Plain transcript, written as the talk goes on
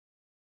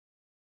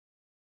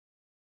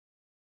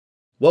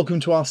Welcome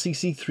to our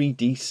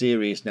CC3D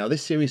series. Now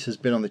this series has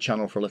been on the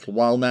channel for a little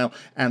while now,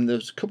 and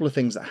there's a couple of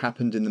things that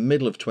happened in the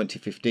middle of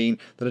 2015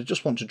 that I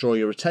just want to draw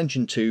your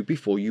attention to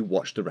before you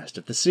watch the rest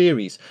of the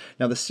series.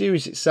 Now the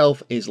series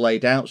itself is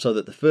laid out so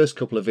that the first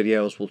couple of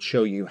videos will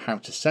show you how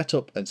to set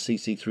up a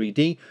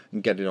CC3D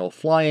and get it all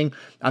flying,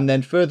 and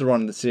then further on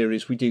in the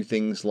series we do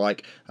things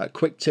like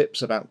quick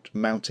tips about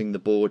mounting the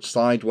board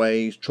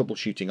sideways,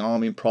 troubleshooting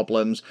arming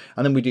problems,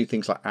 and then we do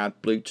things like add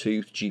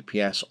Bluetooth,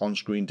 GPS,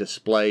 on-screen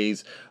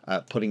displays,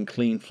 putting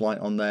clean flight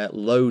on there,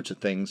 loads of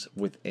things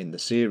within the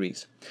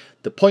series.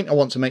 The point I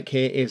want to make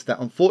here is that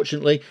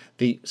unfortunately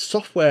the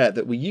software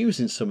that we use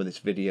in some of these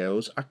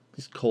videos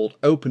is called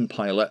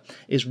Openpilot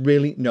is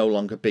really no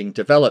longer being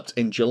developed.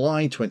 In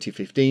July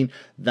 2015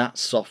 that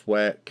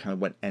software kind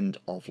of went end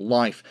of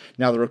life.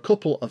 Now there are a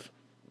couple of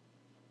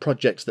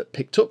projects that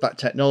picked up that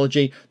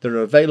technology that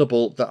are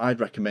available that I'd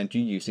recommend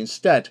you use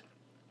instead.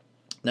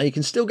 Now you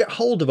can still get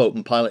hold of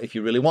Openpilot if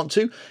you really want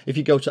to. If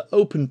you go to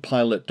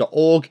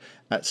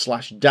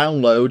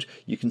openpilot.org/download,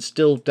 you can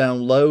still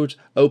download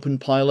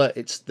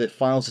Openpilot. The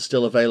files are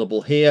still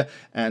available here,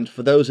 and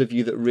for those of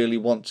you that really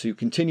want to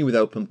continue with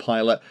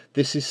Openpilot,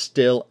 this is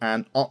still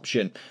an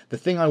option. The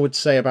thing I would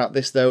say about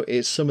this though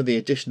is some of the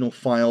additional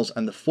files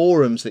and the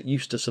forums that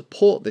used to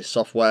support this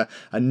software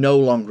are no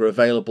longer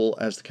available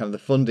as the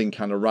funding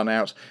kind of ran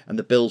out and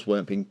the bills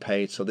weren't being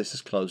paid, so this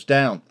is closed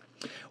down.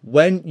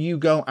 When you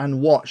go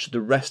and watch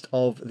the rest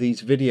of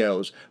these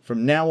videos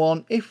from now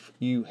on, if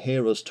you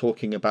hear us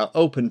talking about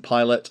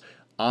Openpilot,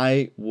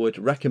 I would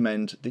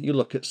recommend that you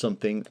look at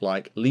something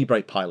like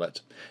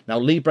LibrePilot. Now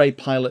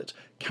LibrePilot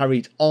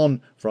carried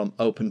on from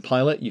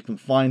Openpilot. You can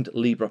find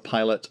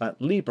LibrePilot at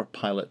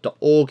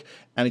librepilot.org,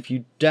 and if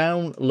you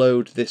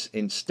download this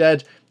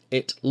instead,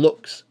 it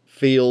looks,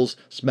 feels,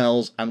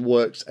 smells and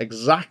works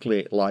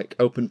exactly like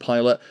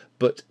Openpilot,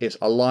 but it's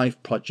a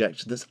live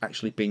project that's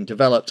actually being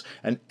developed,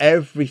 and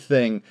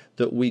everything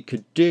that we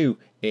could do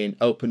in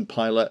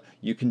Openpilot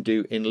you can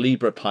do in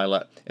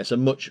LibrePilot. It's a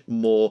much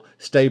more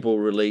stable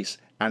release,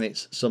 and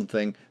it's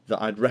something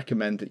that I'd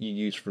recommend that you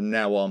use from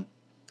now on.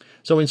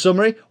 So in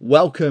summary,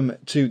 welcome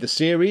to the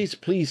series.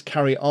 Please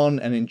carry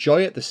on and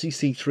enjoy it. The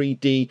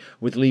CC3D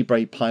with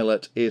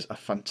LibrePilot is a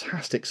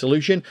fantastic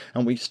solution,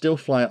 and we still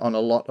fly it on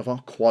a lot of our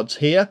quads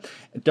here.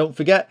 And don't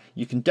forget,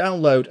 you can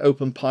download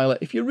Openpilot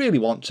if you really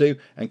want to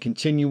and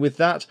continue with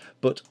that.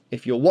 But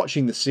if you're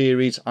watching the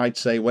series, I'd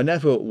say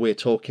whenever we're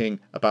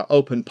talking about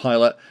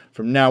Openpilot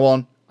from now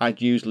on,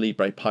 I'd use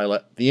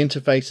LibrePilot. The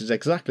interface is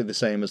exactly the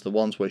same as the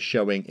ones we're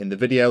showing in the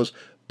videos,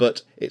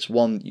 but it's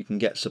one you can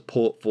get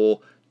support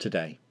for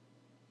today.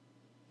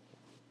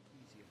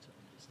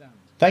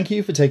 Thank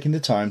you for taking the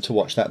time to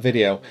watch that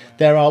video.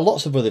 There are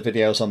lots of other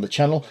videos on the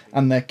channel,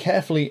 and they're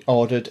carefully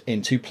ordered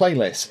into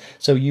playlists,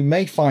 so you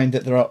may find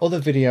that there are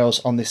other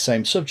videos on this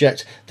same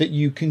subject that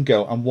you can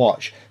go and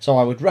watch. So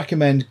I would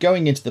recommend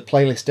going into the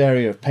playlist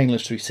area of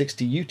Painless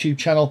 360 YouTube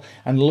channel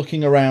and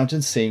looking around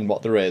and seeing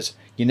what there is.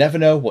 You never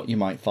know what you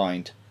might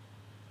find.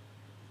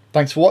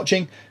 Thanks for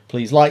watching.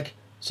 Please like,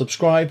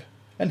 subscribe,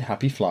 and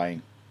happy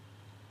flying.